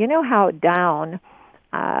 but you know how down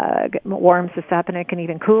warms us up, and it can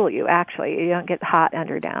even cool you. Actually, you don't get hot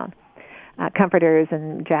under down. Comforters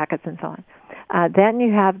and jackets and so on. Then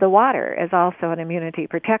you have the water as also an immunity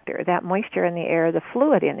protector. That moisture in the air, the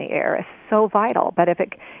fluid in the air, is so vital. But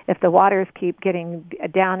if the waters keep getting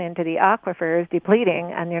down into the aquifers,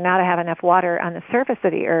 depleting, and you're not have enough water on the surface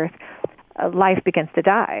of the Earth, life begins to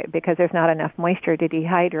die because there's not enough moisture to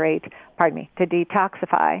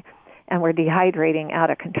detoxify, and we're dehydrating out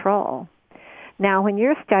of control. Now, when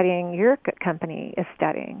you're studying, your company is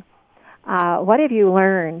studying, what have you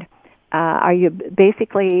learned? Are you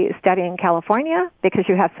basically studying California because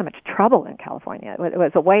you have so much trouble in California? It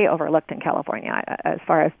was way overlooked in California as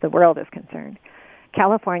far as the world is concerned.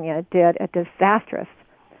 California did a disastrous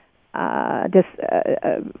to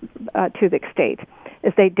the state,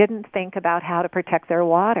 is they didn't think about how to protect their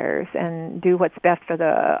waters and do what's best for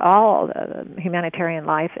all the humanitarian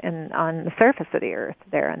life on the surface of the Earth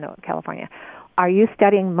there in California. Are you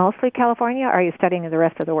studying mostly California, or are you studying the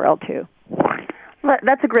rest of the world too? Well,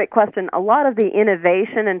 that's a great question. A lot of the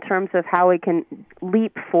innovation in terms of how we can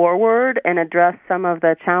leap forward and address some of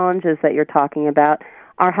the challenges that you're talking about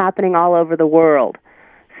are happening all over the world.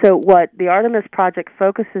 So what the Artemis Project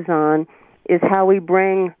focuses on is how we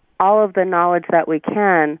bring all of the knowledge that we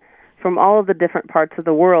can from all of the different parts of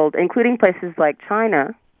the world, including places like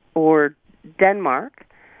China or Denmark,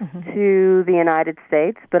 to the United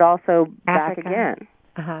States, but also Africa. Back again.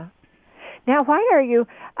 Uh-huh. Now, why are you,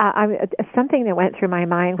 something that went through my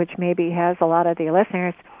mind, which maybe has a lot of the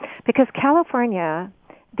listeners, because California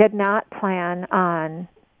did not plan on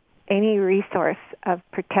any resource of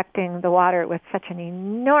protecting the water with such an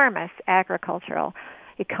enormous agricultural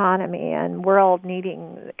economy and world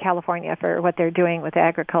needing California for what they're doing with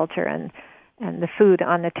agriculture and the food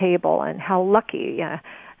on the table, and how lucky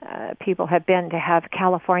people have been to have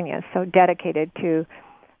California so dedicated to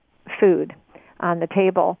food on the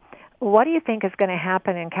table. What do you think is going to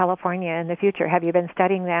happen in California in the future? Have you been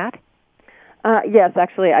studying that? Yes,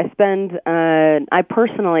 actually, I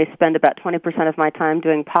personally spend about 20% of my time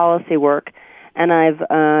doing policy work, and I've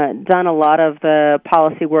done a lot of the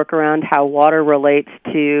policy work around how water relates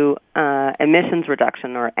to emissions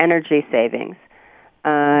reduction or energy savings.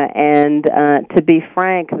 And to be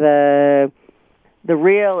frank, the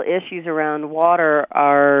real issues around water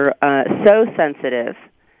are so sensitive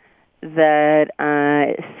that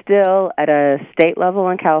still at a state level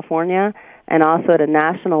in California and also at a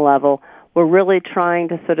national level, we're really trying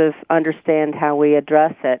to sort of understand how we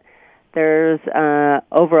address it. There's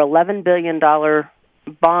over $11 billion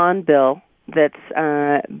bond bill that's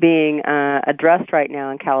being addressed right now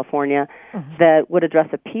in California that would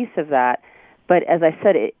address a piece of that. But as I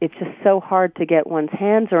said, it's just so hard to get one's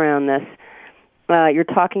hands around this. You're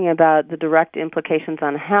talking about the direct implications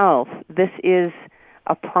on health. This is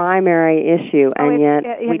a primary issue, and yet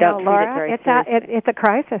we don't Laura, treat it very seriously. It's a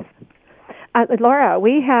crisis. Laura,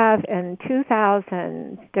 we have in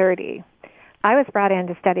 2030, I was brought in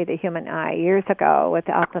to study the human eye years ago with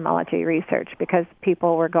ophthalmology research because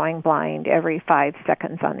people were going blind every 5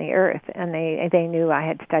 seconds on the earth, and they knew I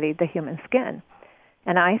had studied the human skin.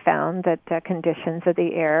 And I found that the conditions of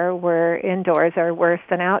the air were indoors are worse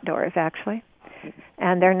than outdoors, actually.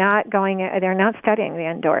 And they're not studying the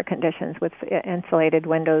indoor conditions with insulated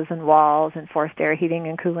windows and walls and forced air heating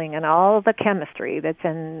and cooling and all the chemistry that's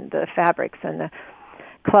in the fabrics and the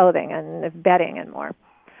clothing and the bedding and more.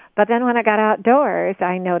 But then when I got outdoors,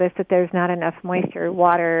 I noticed that there's not enough moisture,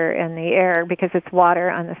 water in the air, because it's water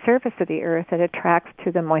on the surface of the earth that attracts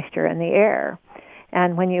to the moisture in the air.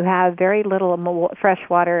 And when you have very little fresh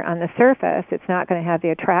water on the surface, it's not going to have the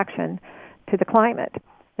attraction to the climate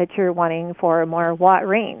that you're wanting for more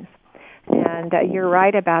rains. And you're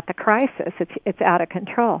right about the crisis. It's out of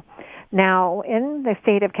control. Now, in the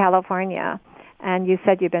state of California, and you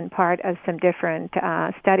said you've been part of some different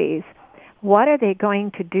studies, what are they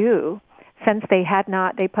going to do since they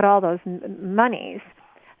put all those monies,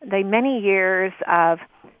 the many years of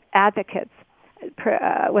advocates,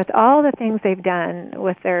 with all the things they've done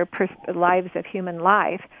with their lives of human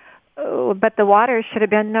life, but the water should have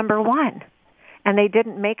been number one. And they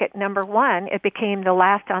didn't make it number one. It became the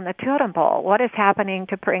last on the totem pole. What is happening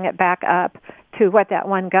to bring it back up to what that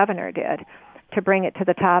one governor did, to bring it to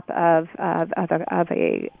the top of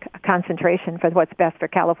a concentration for what's best for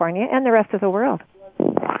California and the rest of the world?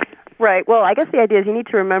 Right. Well, I guess the idea is you need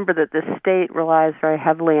to remember that the state relies very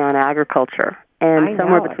heavily on agriculture. And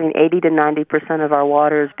somewhere between 80 to 90% of our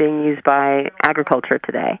water is being used by agriculture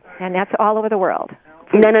today. And that's all over the world.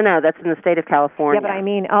 No. That's in the state of California. Yeah, but I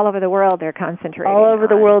mean all over the world they're concentrating. All over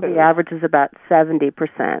the world, food. The average is about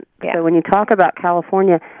 70%. Yeah. So when you talk about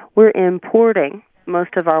California, we're importing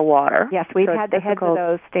most of our water. Yes, we've had the heads of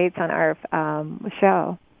those states on our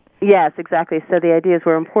show. Yes, exactly. So the idea is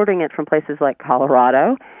we're importing it from places like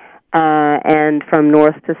Colorado and from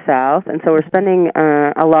north to south, and so we're spending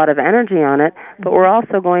a lot of energy on it, but we're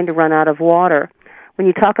also going to run out of water. When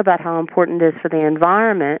you talk about how important it is for the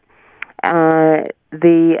environment, the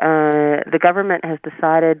government has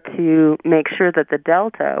decided to make sure that the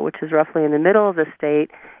delta, which is roughly in the middle of the state,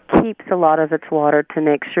 keeps a lot of its water to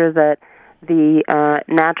make sure that the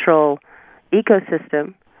natural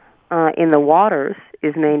ecosystem in the waters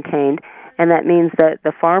is maintained, and that means that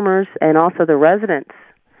the farmers and also the residents,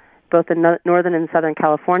 both in northern and southern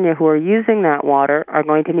California, who are using that water are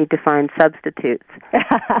going to need to find substitutes.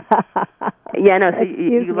 Yeah, no, so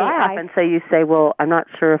you laugh and you say, well, I'm not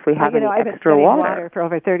sure if we have any extra water. I've been studying water for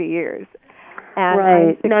over 30 years. And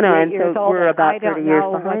right. I'm and so we're about 30 years behind you. I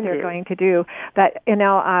don't know what they're going to do. But,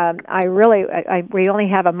 we only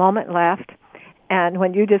have a moment left. And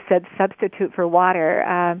when you just said substitute for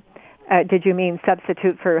water, did you mean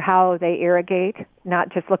substitute for how they irrigate? Not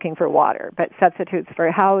just looking for water, but substitutes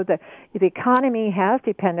for how the economy has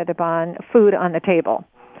depended upon food on the table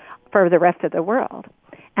for the rest of the world.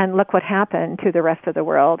 And look what happened to the rest of the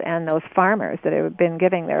world and those farmers that have been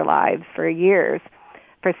giving their lives for years,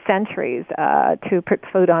 for centuries, to put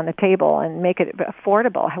food on the table and make it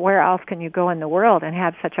affordable. Where else can you go in the world and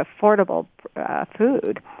have such affordable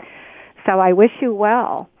food? So I wish you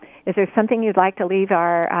well. Is there something you'd like to leave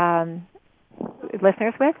our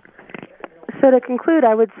listeners with? So to conclude,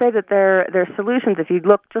 I would say that there are solutions. If you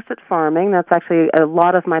look just at farming, that's actually a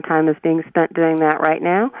lot of my time is being spent doing that right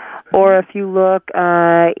now. Or if you look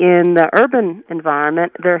in the urban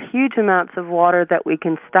environment, there are huge amounts of water that we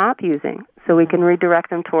can stop using, so we can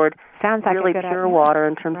redirect them toward really pure water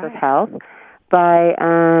in terms of health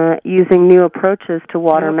by using new approaches to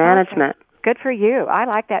water management. Good for you. I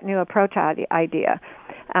like that new approach idea.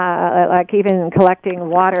 Like even collecting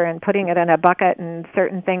water and putting it in a bucket and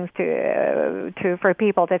certain things for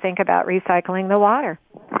people to think about recycling the water.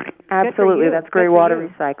 Absolutely. That's great water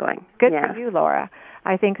recycling. Good for you, Laura.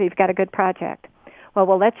 I think you've got a good project. Well,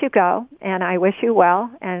 we'll let you go, and I wish you well,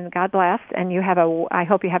 and God bless, and I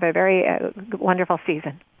hope you have a very wonderful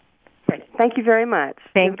season. Thank you very much.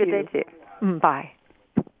 Thank you. Have a good day, too. Bye.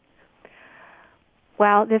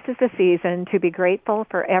 Well, this is the season to be grateful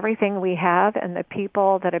for everything we have and the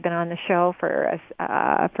people that have been on the show for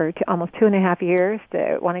almost 2.5 years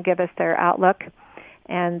that want to give us their outlook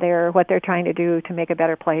and what they're trying to do to make a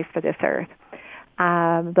better place for this earth.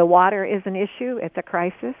 The water is an issue. It's a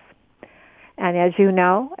crisis. And as you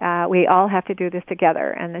know, we all have to do this together.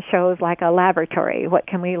 And the show is like a laboratory. What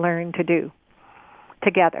can we learn to do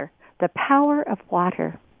together? The power of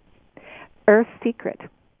water. Earth's secret.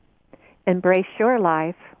 Embrace your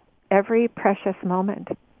life, every precious moment.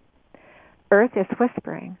 Earth is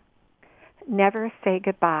whispering. Never say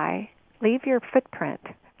goodbye. Leave your footprint.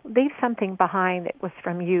 Leave something behind that was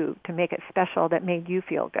from you to make it special, that made you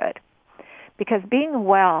feel good. Because being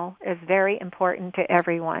well is very important to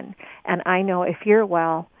everyone. And I know if you're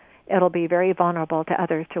well, it'll be very vulnerable to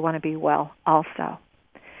others to want to be well also.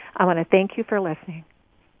 I want to thank you for listening.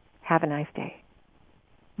 Have a nice day.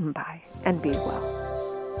 Bye. And be well.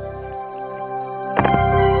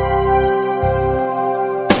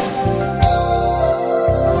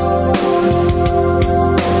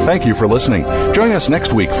 Thank you for listening. Join us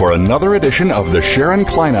next week for another edition of the Sharon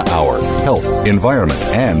Kleine Hour, Health, Environment,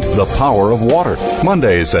 and the Power of Water.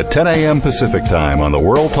 Mondays at 10 a.m. Pacific Time on the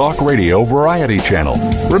World Talk Radio Variety Channel.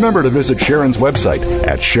 Remember to visit Sharon's website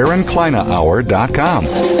at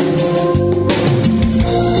SharonKleineHour.com.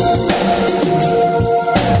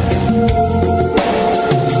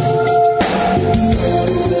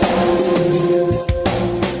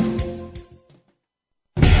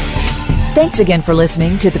 Thanks again for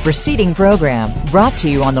listening to the preceding program brought to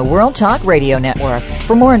you on the World Talk Radio Network.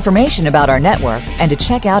 For more information about our network and to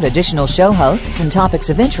check out additional show hosts and topics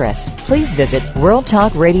of interest, please visit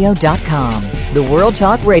worldtalkradio.com. The World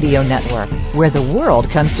Talk Radio Network, where the world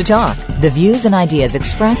comes to talk. The views and ideas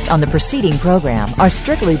expressed on the preceding program are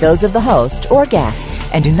strictly those of the host or guests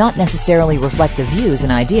and do not necessarily reflect the views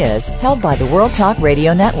and ideas held by the World Talk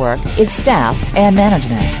Radio Network, its staff, and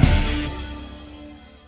management.